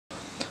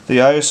The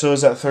ISO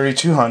is at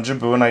 3200,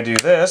 but when I do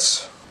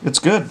this, it's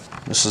good.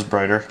 This is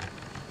brighter.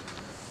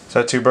 Is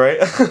that too bright?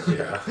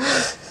 Yeah,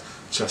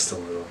 just a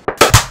little.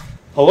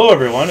 Hello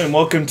everyone, and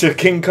welcome to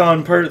King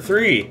Kong Part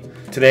 3.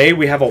 Today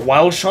we have a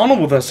wild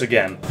Shauna with us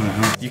again.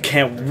 You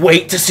can't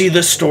wait to see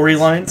this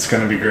storyline. It's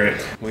gonna be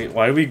great. Wait,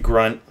 why do we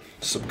grunt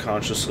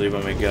subconsciously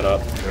when we get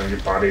up?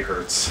 Your body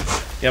hurts.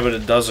 Yeah, but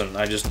it doesn't.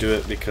 I just do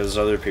it because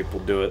other people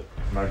do it.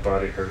 My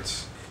body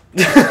hurts.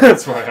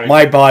 That's why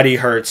My body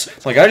hurts.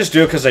 It's like, I just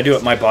do it because I do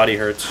it, my body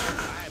hurts.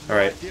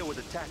 Alright.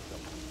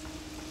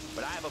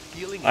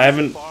 I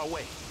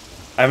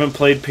haven't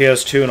played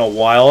PS2 in a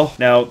while.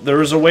 Now, there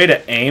was a way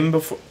to aim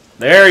before.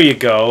 There you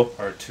go.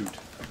 Or toot.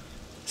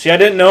 See, I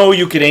didn't know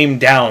you could aim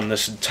down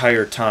this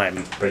entire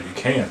time. But you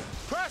can.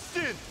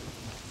 Preston,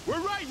 we're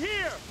right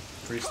here.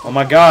 Oh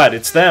my god,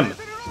 it's them.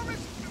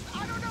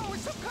 I don't know,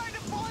 it's some kind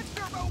of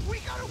monster, but we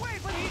got away,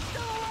 but he's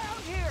still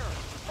around here.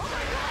 Oh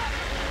my god.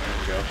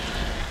 There we go.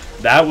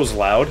 That was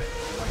loud.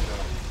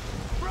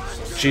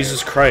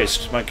 Jesus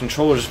Christ, my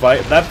controller's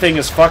that thing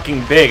is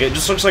fucking big. It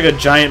just looks like a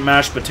giant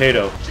mashed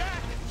potato.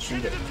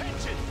 Shoot it.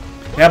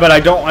 Yeah, but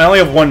I only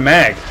have one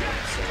mag.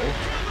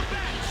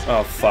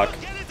 Oh fuck.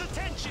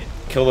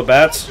 Kill the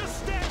bats.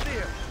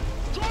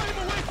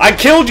 I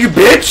killed you,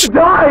 bitch!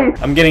 Die!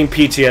 I'm getting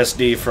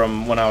PTSD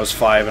from when I was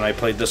 5 and I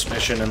played this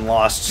mission and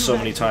lost so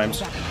many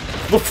times.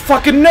 Well,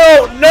 fucking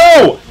no!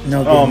 No!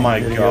 Oh my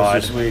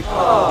god.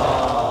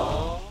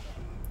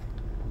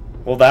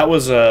 Well, that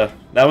was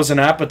an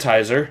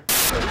appetizer.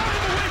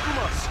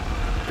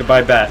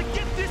 Goodbye, bat.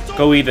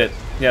 Go eat it.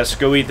 Yes,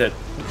 go eat it.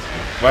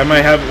 Why am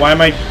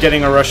I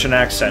getting a Russian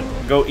accent?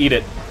 Go eat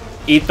it.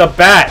 Eat the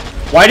bat!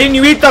 Why didn't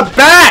you eat the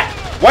bat?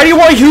 Why do you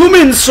want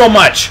humans so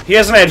much? He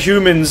hasn't had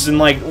humans in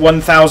like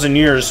 1,000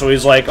 years, so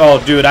he's like, oh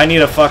dude, I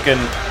need a fucking,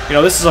 you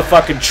know, this is a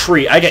fucking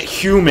treat. I get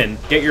human.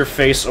 Get your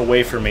face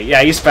away from me.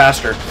 Yeah, he's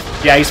faster.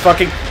 Yeah, he's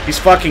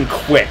fucking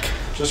quick.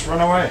 Just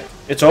run away.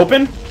 It's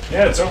open?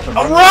 Yeah, it's open.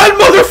 Run,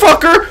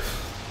 motherfucker!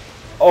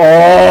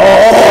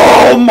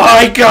 Oh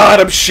my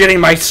god, I'm shitting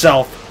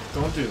myself.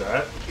 Don't do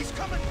that.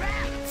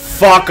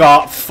 Fuck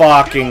off,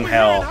 fucking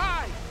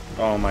hell.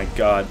 Oh my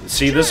god.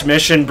 See, this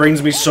mission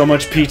brings me so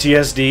much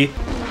PTSD.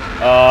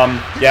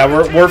 Yeah,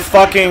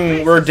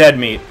 we're dead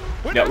meat.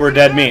 Yeah, we're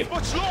dead meat.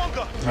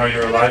 No,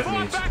 you're alive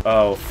meat.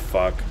 Oh,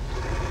 fuck.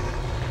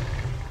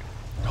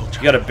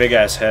 You got a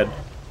big-ass head.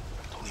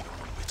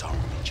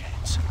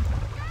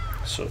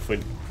 So if we...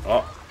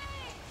 Oh.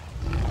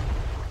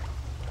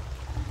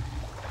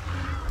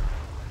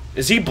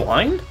 Is he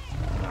blind?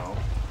 No.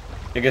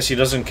 I guess he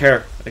doesn't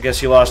care. I guess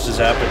he lost his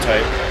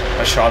appetite.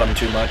 I shot him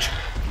too much.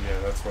 Yeah,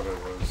 that's what it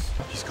was.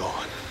 He's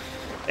gone.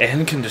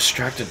 Anne can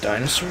distract a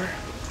dinosaur?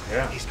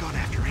 Yeah. He's gone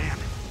after Anne.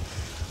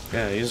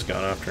 Yeah, he's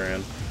gone after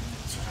Anne.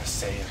 That's what I was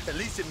saying. At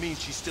least it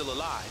means she's still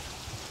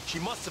alive. She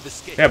must have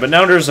escaped. Yeah, but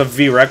now there's a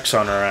V-Rex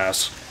on her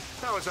ass.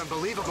 That was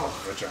unbelievable.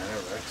 Vagina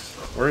Rex.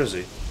 Where is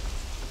he?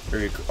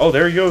 Oh,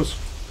 there he goes.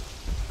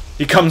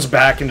 He comes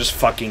back and just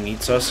fucking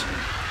eats us.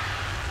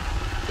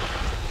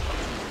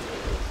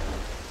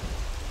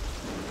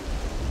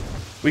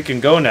 We can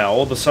go now.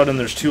 All of a sudden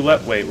there's 2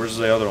 left. Wait, where's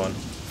the other one?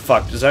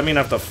 Fuck, does that mean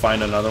I have to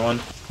find another one?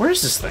 Where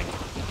is this thing?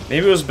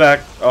 Maybe it was back...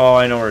 Oh,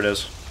 I know where it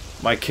is.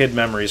 My kid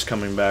memory's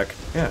coming back.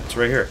 Yeah, it's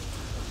right here.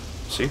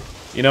 See?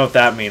 You know what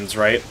that means,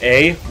 right?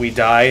 A, we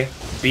die.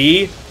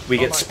 B, we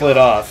get split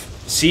off.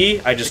 C,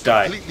 I just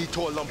die.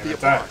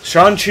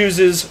 Sean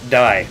chooses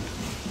die.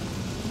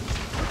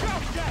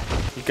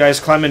 You guys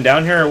climbing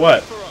down here or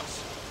what?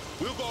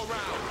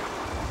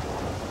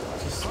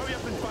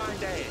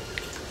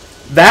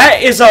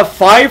 That is a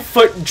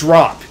 5-foot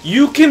drop.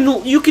 You can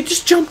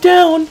just jump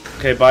down.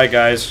 Okay, bye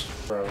guys.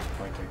 Where I was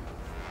pointing.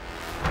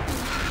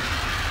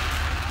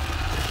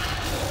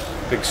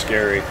 Big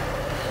scary.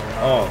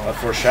 Oh, a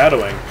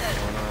foreshadowing.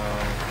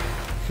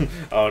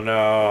 Oh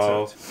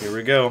no. Here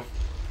we go.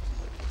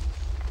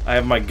 I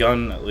have my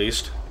gun at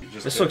least.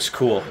 This looks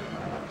cool.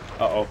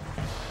 Uh-oh.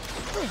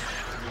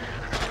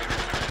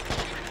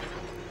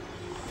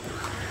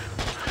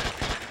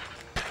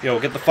 Yo,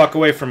 get the fuck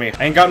away from me.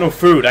 I ain't got no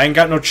food. I ain't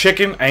got no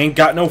chicken. I ain't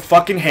got no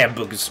fucking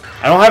hamburgers.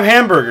 I don't have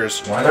hamburgers.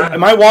 Why not?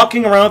 Am I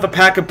walking around with a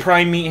pack of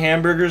prime meat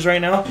hamburgers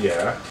right now?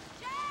 Yeah.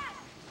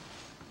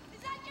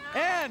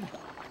 Anne!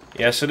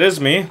 Yes, it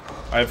is me.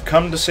 I've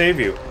come to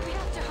save you. We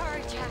have to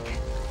hurry, Jack.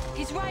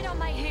 He's right on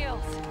my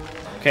heels.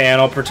 Okay,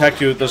 and I'll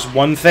protect you with this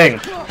one thing.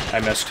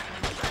 I missed.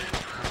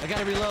 I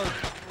gotta reload.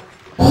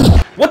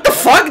 What the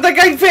fuck? That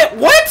guy fit.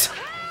 What?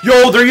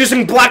 Yo, they're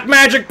using black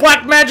magic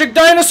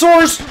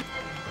dinosaurs.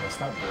 That's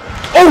not good.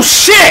 Oh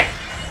shit!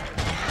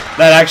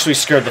 That actually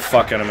scared the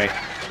fuck out of me.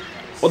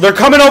 Well, they're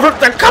coming over.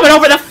 They're coming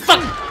over the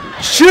fuck.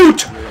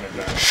 Shoot!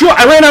 Shoot!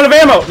 I ran out of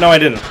ammo. No, I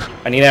didn't.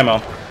 I need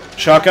ammo.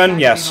 Shotgun?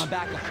 Yes.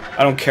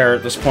 I don't care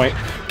at this point.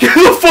 Get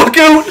the fuck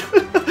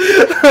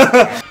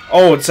out!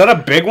 Oh, is that a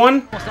big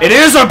one? It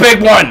is a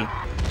big one!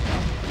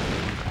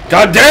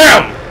 God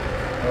damn!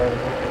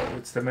 Oh,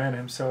 it's the man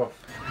himself.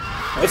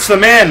 It's the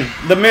man,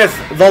 the myth,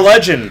 the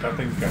legend. That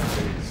thing's got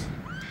titties.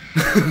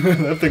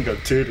 That thing got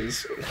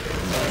titties.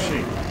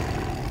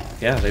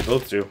 Yeah, they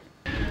both do.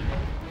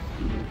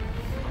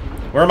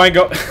 Where am I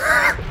go?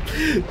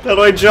 How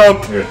do I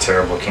jump? You're a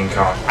terrible King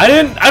Kong.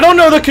 I don't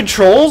know the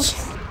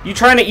controls. You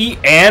trying to eat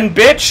and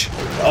bitch?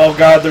 Oh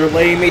god, they're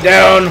laying me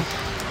down.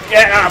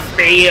 Get off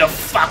me, you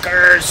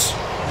fuckers.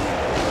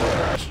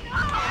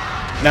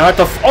 Now at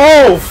the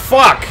oh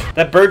fuck!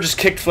 That bird just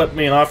kick flipped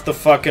me off the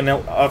fucking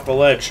off the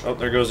ledge. Oh,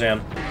 there goes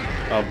Ann.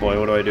 Oh boy,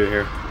 what do I do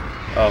here?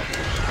 Oh,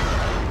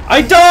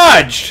 I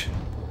dodged.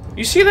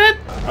 You see that?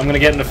 I'm gonna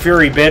get into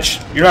fury,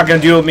 bitch. You're not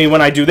gonna deal with me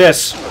when I do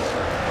this.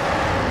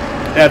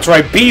 That's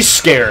right. Be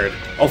scared.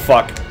 Oh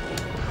fuck.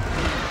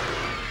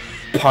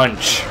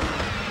 Punch.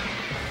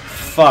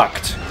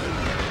 Fucked.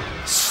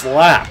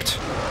 Slapped.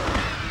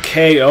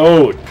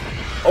 KO'd.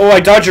 Oh, I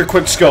dodged your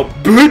quick scope.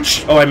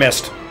 Bitch! Oh, I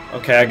missed.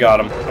 Okay, I got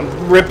him.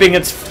 I'm ripping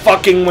its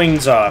fucking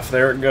wings off.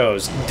 There it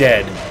goes.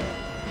 Dead.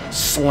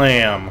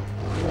 Slam.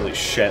 Holy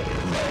shit.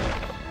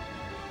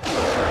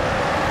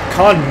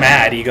 Con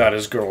mad he got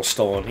his girl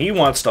stolen. He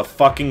wants to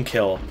fucking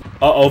kill.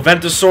 Uh-oh,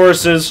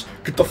 Ventosauruses.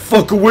 Get the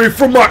fuck away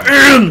from my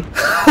inn!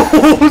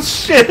 Oh,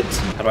 shit!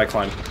 How do I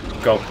climb?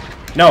 Go.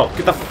 No,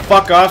 get the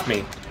fuck off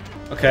me.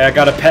 Okay, I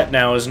got a pet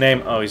now. His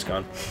name... Oh, he's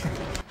gone.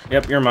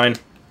 Yep, you're mine.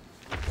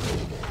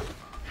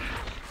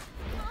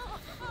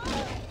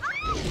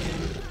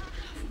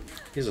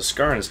 He has a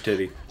scar on his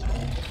titty.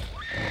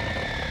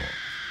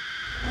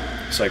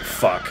 It's like,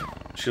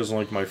 fuck. She doesn't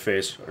like my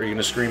face. Are you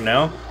gonna scream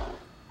now?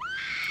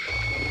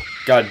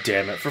 God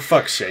damn it, for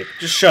fuck's sake.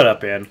 Just shut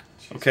up, Ann.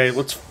 Okay,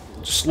 let's...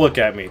 Just look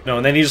at me. No,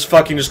 and then he just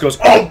fucking just goes,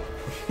 oh!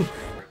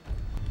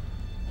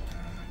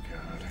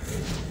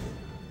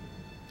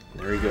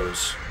 There he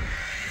goes.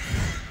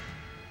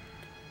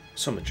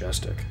 So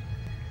majestic.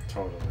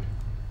 Totally.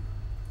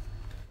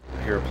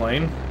 I hear a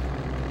plane.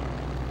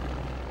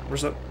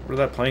 Where'd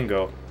that plane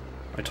go?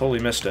 I totally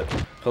missed it.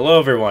 Hello,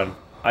 everyone.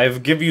 I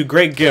have give you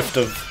great gift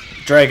of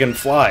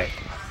dragonfly.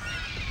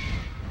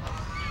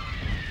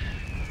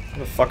 Where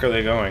the fuck are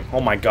they going? Oh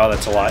my god,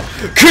 that's a lot.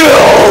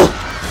 Kill!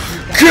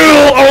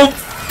 Kill! Oh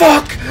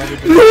fuck!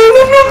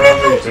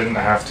 You didn't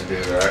have to do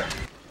that.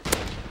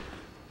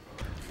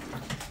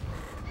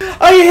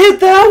 I hit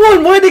that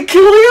one! Why'd they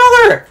kill the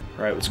other?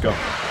 Alright, let's go.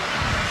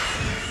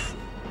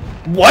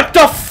 What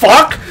the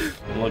fuck?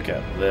 Look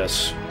at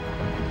this.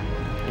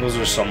 Those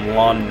are some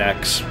lawn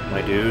necks,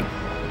 my dude.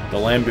 The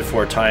land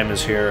before time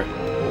is here.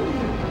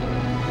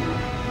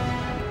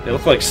 They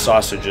look like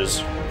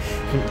sausages.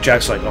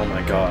 Jack's like, oh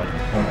my god.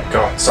 Oh my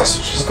god,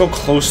 sausages. Look how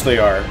close they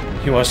are.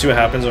 You wanna see what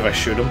happens if I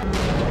shoot them?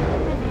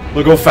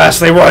 Look how fast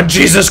they run,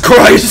 Jesus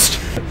Christ!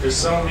 You're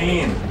so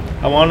mean.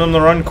 I wanted them to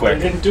run I quick.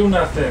 didn't do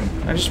nothing.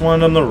 I just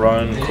wanted them to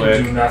run They quick.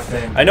 didn't do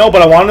nothing. I know,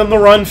 but I wanted them to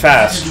run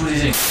fast.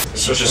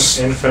 It's just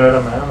an infinite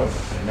amount.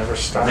 They never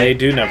stop. They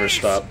do never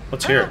stop.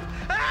 Let's hear it.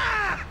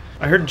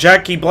 I heard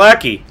Jackie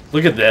Blackie.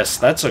 Look at this.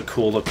 That's a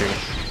cool looking...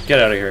 Get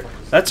out of here.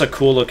 That's a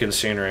cool looking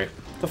scenery.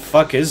 What the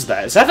fuck is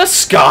that? Is that the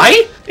sky?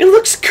 It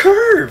looks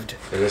curved.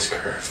 It is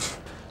curved.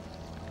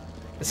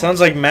 It sounds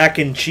like mac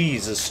and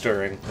cheese is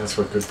stirring. That's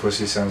what good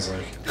pussy sounds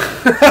like.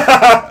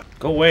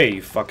 Go away,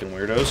 you fucking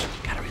weirdos.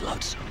 Gotta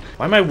reload soon.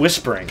 Why am I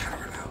whispering?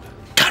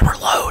 Gotta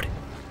reload.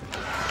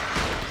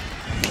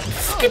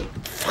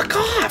 Fuck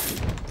off.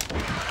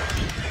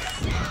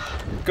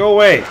 Go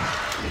away.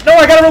 No,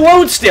 I gotta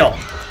reload still.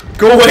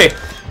 Go away.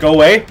 Go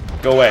away.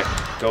 Go away.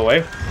 Go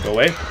away. Go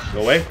away.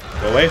 Go away.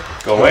 Go away.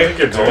 Go away. I don't think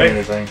you're Go doing away.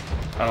 anything.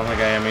 I don't think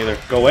I am either.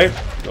 Go away.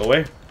 Go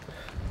away.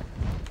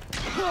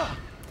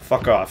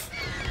 Fuck off.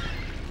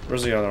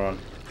 Where's the other one?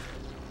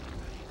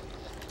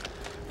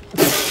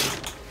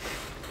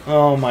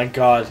 Oh my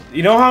god.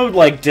 You know how,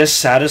 like,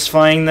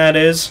 dissatisfying that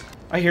is?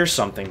 I hear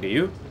something, do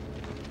you?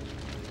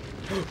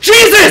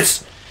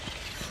 Jesus!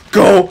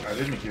 Go! I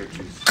didn't hear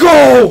Jesus.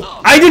 Go!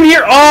 I didn't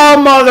hear-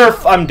 Oh, mother-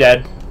 I'm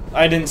dead.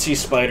 I didn't see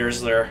spiders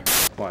there.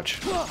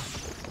 Watch.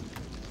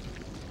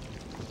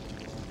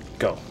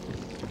 Go.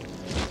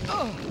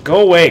 Go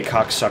away,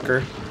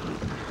 cocksucker.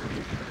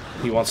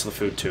 He wants the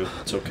food too.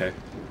 It's okay.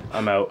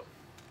 I'm out.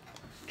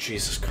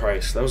 Jesus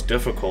Christ, that was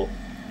difficult.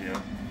 Yeah.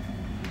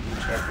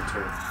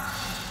 Chapter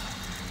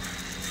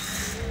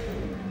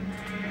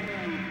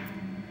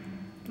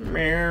 2.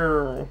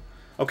 Meow.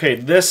 Okay,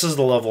 this is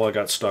the level I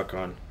got stuck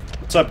on.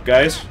 What's up,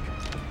 guys?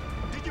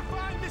 Did you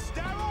find Miss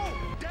Darrow?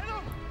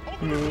 Denim?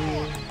 Open the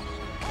door.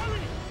 Hurry.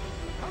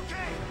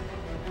 Okay.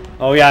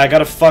 Oh yeah, I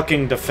gotta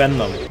fucking defend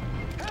them.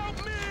 Help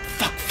me.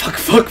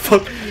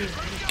 Fuck.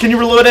 Can you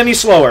reload any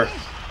slower?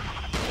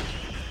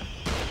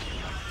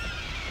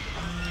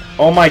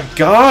 Oh my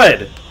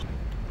god!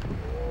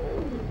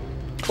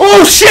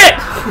 Oh shit!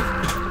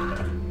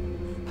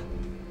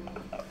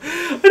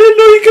 I didn't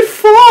know you could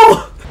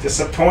fall!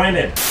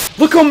 Disappointed.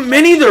 Look how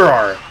many there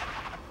are!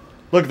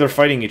 Look, they're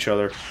fighting each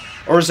other.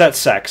 Or is that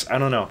sex? I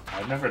don't know.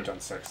 I've never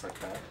done sex like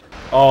that.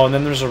 Oh, and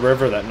then there's a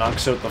river that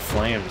knocks out the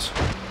flames.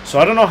 So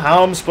I don't know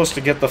how I'm supposed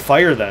to get the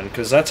fire then,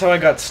 because that's how I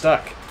got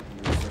stuck.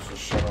 You're supposed to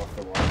shut off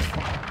the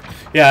waterfall.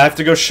 Yeah, I have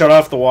to go shut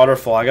off the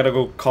waterfall. I gotta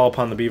go call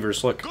upon the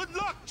beavers. Look. Good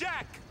luck,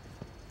 Jack.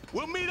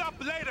 We'll meet up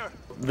later.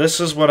 This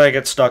is what I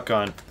get stuck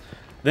on.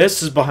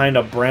 This is behind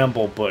a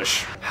bramble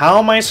bush. How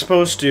am I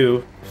supposed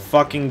to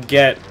fucking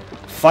get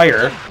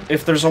fire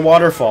if there's a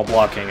waterfall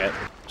blocking it?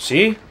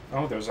 See?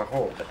 Oh, there's a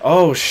hole.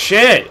 Oh,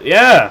 shit!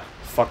 Yeah!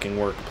 Fucking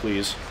work,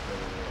 please.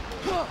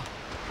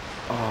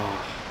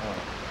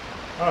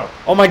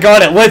 Oh my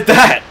god, it lit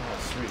that! Oh,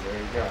 sweet, there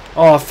you go.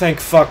 Oh, thank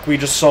fuck, we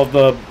just solved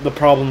the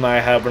problem that I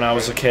had when I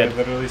was a I kid.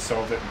 literally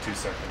solved it in 2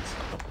 seconds.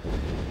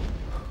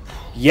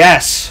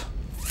 Yes!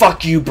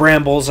 Fuck you,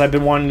 Brambles, I've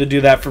been wanting to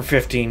do that for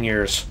 15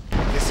 years.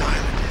 This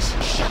island is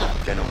shut up,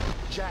 Venom.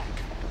 Jack,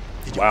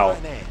 did you Wow.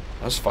 find Ann?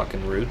 That's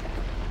fucking rude.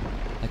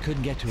 I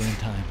couldn't get to her in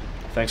time.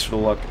 Thanks for the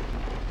look.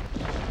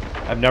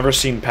 I've never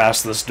seen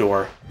past this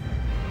door.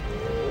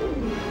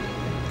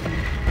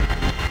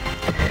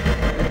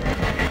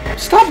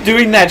 Stop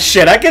doing that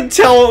shit. I can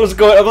tell what was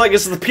going on. I'm like,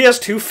 is the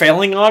PS2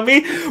 failing on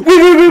me?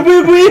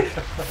 Wee.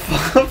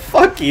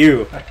 Fuck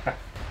you.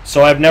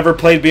 So I've never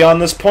played beyond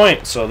this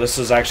point, so this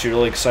is actually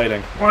really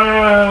exciting.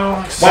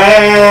 Wow.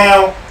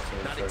 Wow.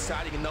 Not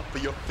exciting enough for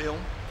your film?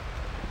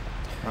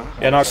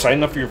 Yeah, not exciting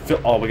enough for your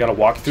film. Oh, we gotta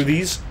walk through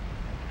these?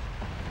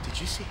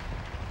 Did you see?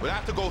 We'll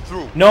have to go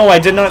through. No, I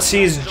did not see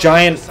his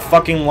giant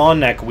fucking lawn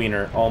neck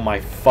wiener. Oh my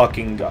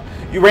fucking god.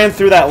 You ran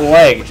through that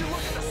leg.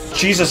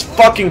 Jesus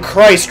fucking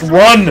Christ,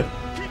 run!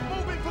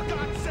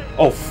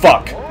 Oh,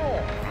 fuck.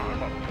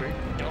 I'm a big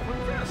dumb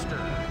investor.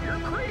 You're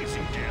crazy,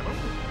 Venom.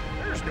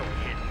 There's no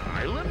hidden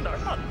island.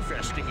 I'm not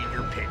investing in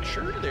your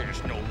picture.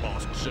 There's no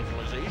lost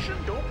civilization.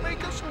 Don't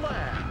make us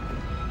laugh.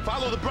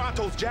 Follow the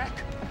Brontos,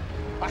 Jack.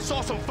 I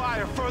saw some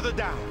fire further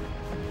down.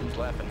 Who's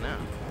laughing now?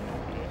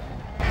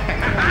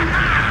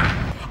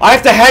 I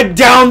have to head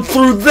down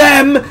through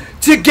them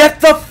to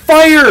get the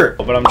fire!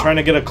 But I'm trying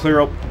to get a clear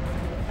up.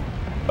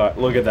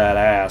 Look at that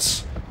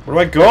ass. Where do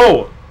I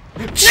go?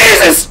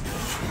 Jesus!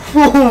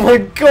 Oh my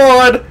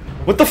god!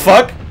 What the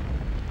fuck?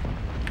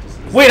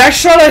 Wait, I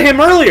shot at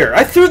him earlier.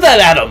 I threw that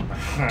at him.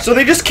 So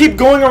they just keep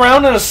going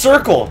around in a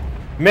circle.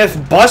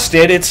 Myth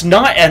busted. It's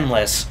not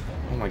endless.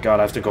 Oh my god,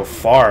 I have to go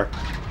far.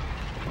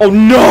 Oh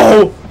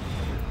no!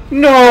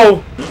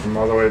 No! From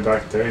all the way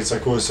back there, he's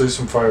like, oh, I see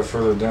some fire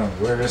further down.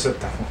 Where is it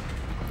though?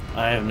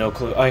 I have no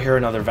clue. I hear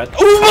another vent.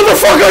 Oh,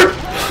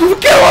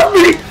 motherfucker! Get off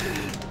me!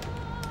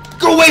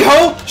 Go away,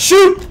 ho!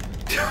 Shoot!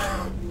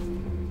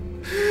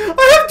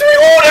 I have to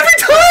reload every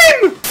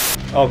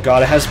time! Oh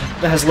god, it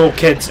has little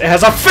kids. It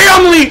has a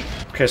family!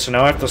 Okay, so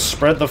now I have to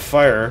spread the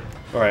fire.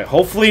 Alright,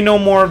 hopefully no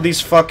more of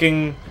these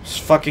fucking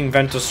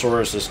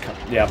Ventosauruses come.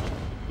 Yeah.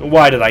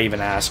 Why did I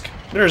even ask?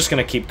 They're just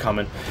gonna keep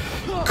coming.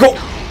 Go!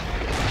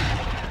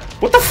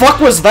 What the fuck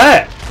was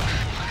that?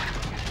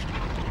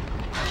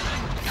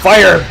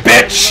 Fire,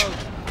 bitch!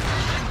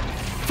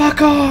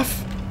 Fuck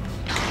off!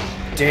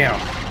 Damn.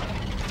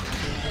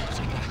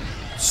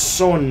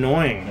 So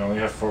annoying. You only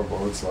have 4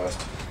 bullets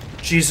left.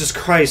 Jesus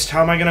Christ,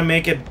 how am I gonna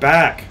make it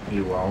back?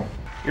 You won't.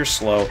 You're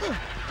slow.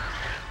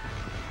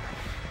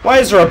 Why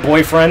is there a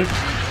boyfriend?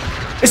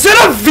 Is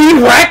that a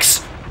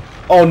V-Rex?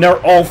 Oh no!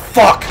 Oh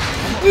fuck!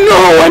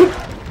 No!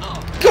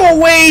 Go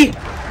away!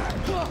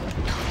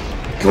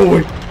 Go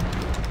away!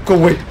 Go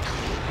away!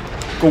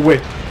 Go away!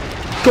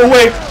 Go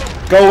away!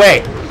 Go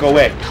away! Go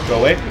away! Go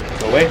away!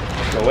 Go away!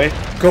 Go away!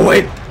 Go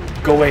away!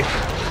 Go away!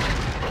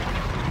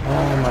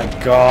 Oh my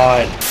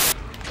god!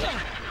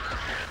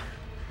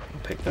 I'll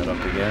pick that up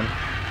again.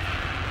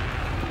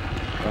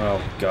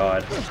 Oh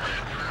god.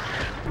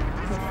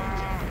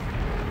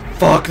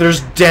 Fuck,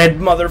 there's dead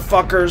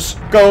motherfuckers!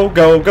 Go,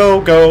 go, go,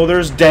 go,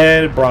 there's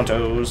dead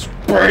Brontos.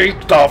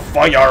 Break the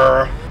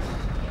fire!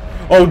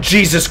 Oh,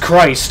 Jesus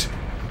Christ!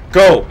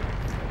 Go!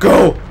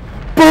 Go!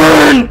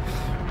 Burn!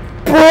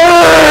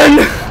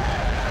 Burn!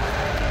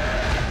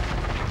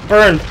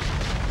 Burn!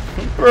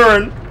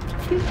 Burn!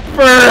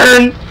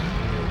 Burn!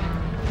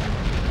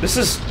 This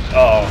is...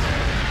 Oh.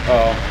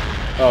 Oh.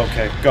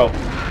 Okay, go.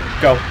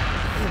 Go.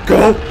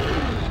 Go!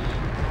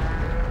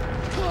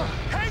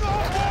 Hang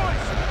on,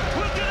 boys!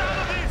 We'll get out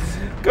of this!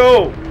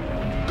 Go!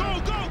 Go,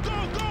 go, go,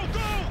 go,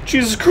 go!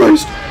 Jesus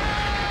Christ!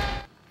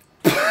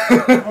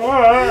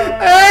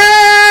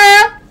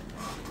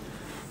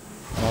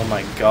 Oh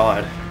my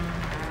god.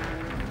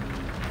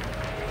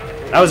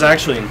 That was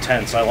actually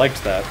intense. I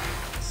liked that.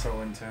 It's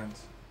so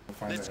intense. We'll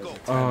find Let's that go. as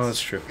Oh, intense.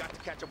 that's true. We've got to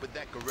catch up with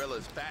that gorilla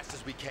as fast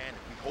as we can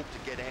if we hope to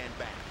get Ann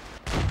back.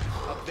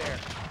 Up there.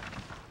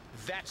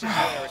 That's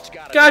where it's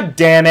gotta God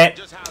damn it!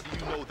 Just how do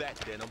you know that,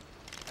 Venom?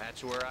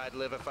 That's where I'd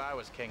live if I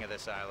was king of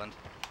this island.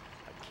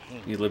 A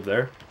king. You live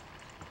there?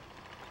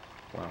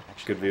 Wow,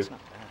 good view. That's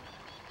not bad.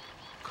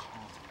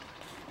 Calm.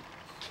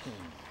 King.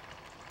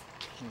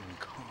 King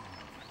Kong.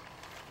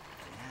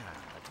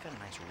 Yeah, it's got a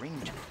nice ring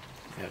to it.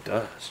 Yeah, it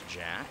does.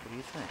 Jack, what do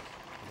you think?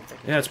 You think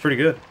Yeah, it's pretty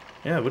good.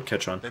 Yeah, it would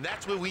catch on. Then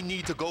that's where we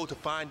need to go to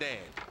find Ann.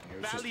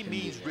 was just Valley in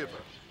means the river.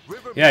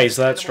 River Yeah, means he's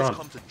that animals strong.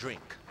 come to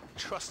drink.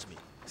 Trust me.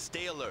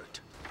 Stay alert.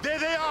 There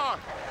they are!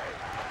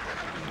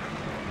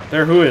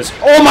 There, who is?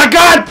 Oh my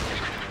god!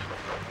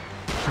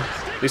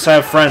 At least I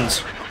have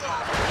friends.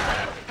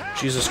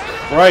 Jesus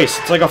Christ,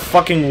 it's like a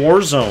fucking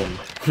war zone.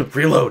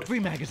 Reload. 3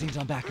 magazines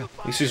on backup.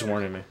 At least he's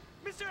warning me.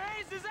 Mr.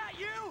 Hayes, is that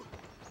you?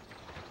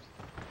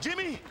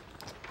 Jimmy!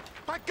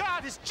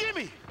 God, it's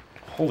Jimmy!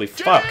 Holy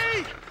fuck.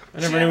 I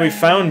never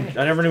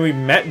knew we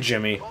met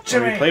Jimmy.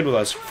 When he played with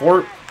us.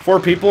 Four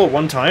people at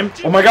one time?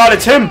 Oh my god,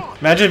 it's him!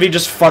 Imagine if he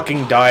just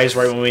fucking dies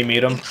right when we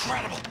meet him.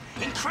 Incredible!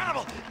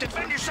 Incredible!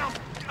 Defend yourself!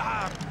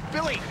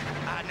 Billy!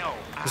 No.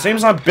 His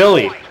name's not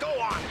Billy. Go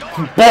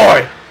on!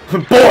 Boy!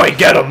 Boy,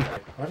 get him!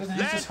 Why doesn't he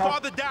Land just hop?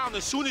 farther down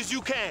as soon as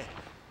you can.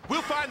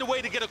 We'll find a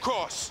way to get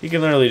across. You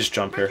can literally just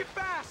jump here.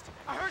 Fast!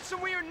 I heard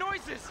some weird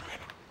noises.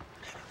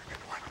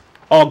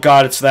 Oh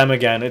god, it's them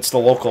again. It's the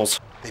locals.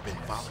 They've been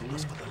following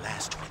us for the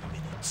last 20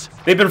 minutes.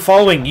 They've been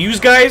following you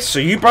guys, so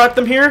you brought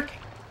them here?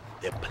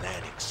 They're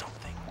planning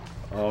something.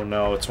 Oh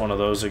no, it's one of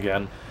those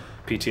again.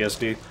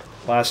 PTSD.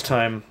 Last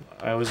time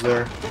I was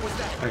there,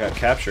 I got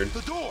captured.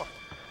 The door.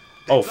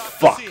 Oh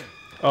fuck.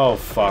 Oh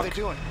fuck. What are they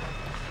doing?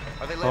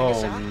 Are they letting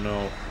us Oh out?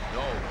 no.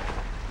 No,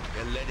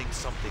 they're letting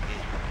something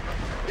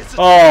in. It's a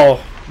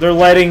Oh, they're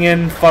letting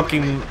in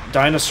fucking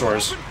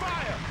dinosaurs.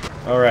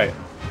 Alright.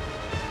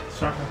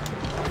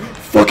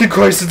 Fucking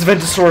Christ, it's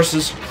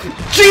Ventosauruses.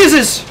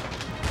 Jesus!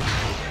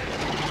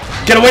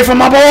 Get away from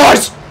my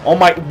boys! Oh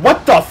my,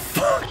 what the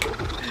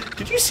fuck?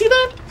 Did you see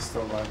that? He's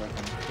still alive, I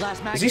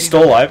think. Is he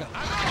still alive?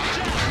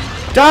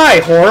 Die,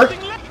 whore!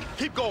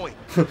 Keep going.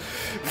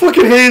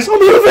 Fucking Hayes, I'm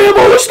out of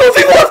ammo, there's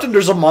nothing left! And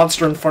there's a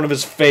monster in front of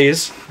his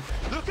face.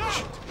 Look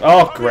out.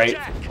 Oh, great.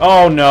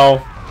 Oh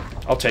no.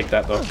 I'll take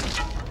that though.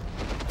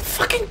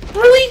 Fucking,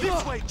 really?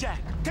 This way, Jack.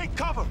 Take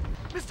cover.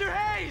 Mr.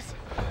 Hayes!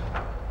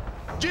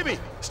 Jimmy,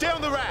 stay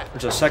on the raft.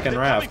 There's a second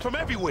They're raft. coming from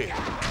everywhere.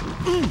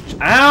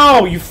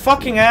 Ow, you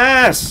fucking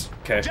ass!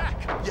 Okay.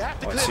 Jack, you have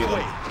to Oh, I clear see the them.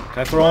 way. Can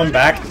I throw him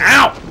back?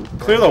 Ow!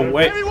 Clear the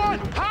way. Everyone,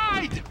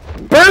 hide!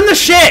 Burn the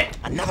shit!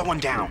 Another one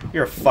down.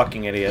 You're a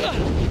fucking idiot.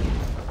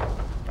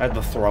 I had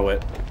to throw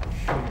it.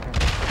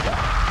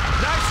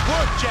 Nice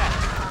work,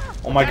 Jack.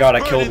 Oh my god, I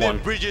Burning killed them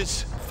one.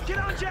 Bridges. Get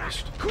on, Jack!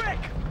 Quick!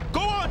 Go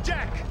on,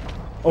 Jack.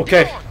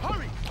 Okay.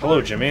 Hurry.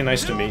 Hello, Jimmy.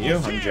 Nice to meet you.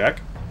 I'm Jack.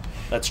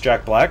 That's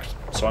Jack Black,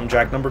 so I'm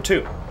Jack number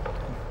 2.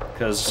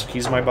 Because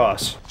he's my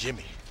boss.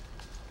 Jimmy,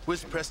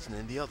 where's Preston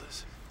and the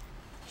others?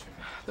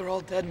 They're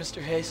all dead,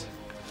 Mr. Hayes.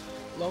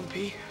 Lone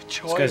P,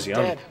 Choi guy's is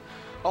young. dead.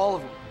 All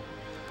of them.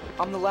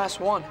 I'm the last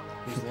one.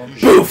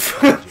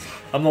 Boof!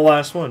 I'm the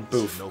last one.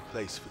 Boof. No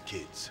place for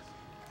kids.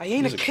 I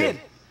ain't He's a a kid.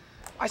 kid.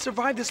 I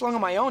survived this long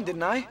on my own,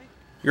 didn't I?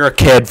 You're a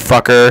kid,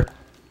 fucker.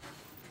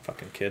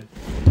 Fucking kid.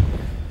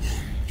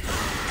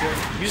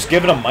 You just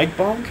give it a mic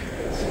bonk?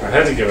 I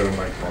had to give it a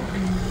mic bump.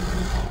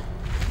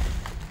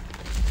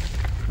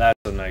 That's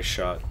a nice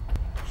shot.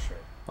 Sure.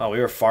 Wow, we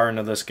were far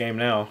into this game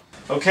now.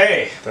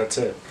 Okay. That's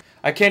it.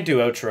 I can't do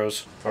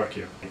outros. Fuck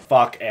you.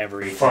 Fuck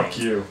everything. Fuck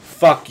you.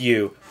 Fuck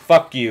you.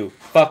 Fuck you.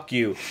 Fuck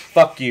you.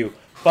 Fuck you.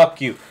 Fuck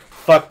you.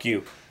 Fuck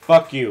you.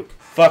 Fuck you.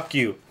 Fuck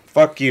you.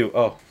 Fuck you.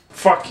 Oh.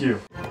 Fuck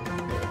you.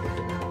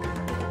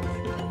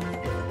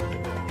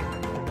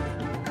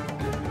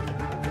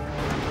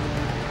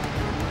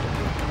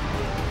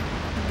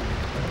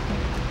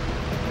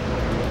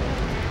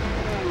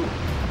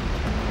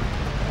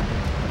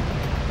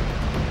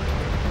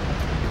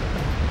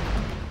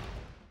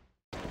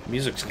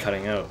 Music's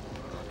cutting out.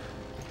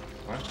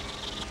 What?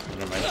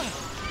 Never mind.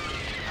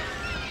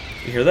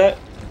 You hear that?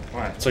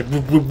 What? It's like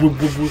whoop, whoop,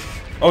 whoop, whoop, whoop.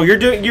 Oh, you're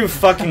doing, you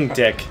fucking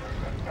dick.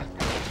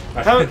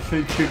 I How- didn't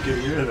think you could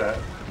hear that.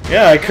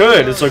 Yeah, I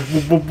could. It's like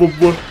whoop, whoop, whoop,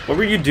 whoop. What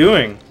were you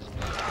doing?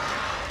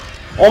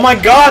 Oh my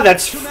god,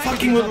 that's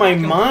fucking with my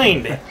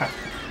mind.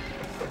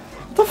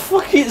 What the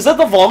fuck is that?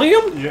 The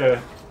volume? Yeah.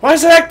 Why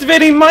is it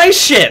activating my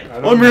shit? I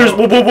don't Oh, mirrors. know.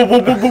 Whoop, whoop,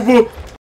 whoop, whoop, whoop, whoop.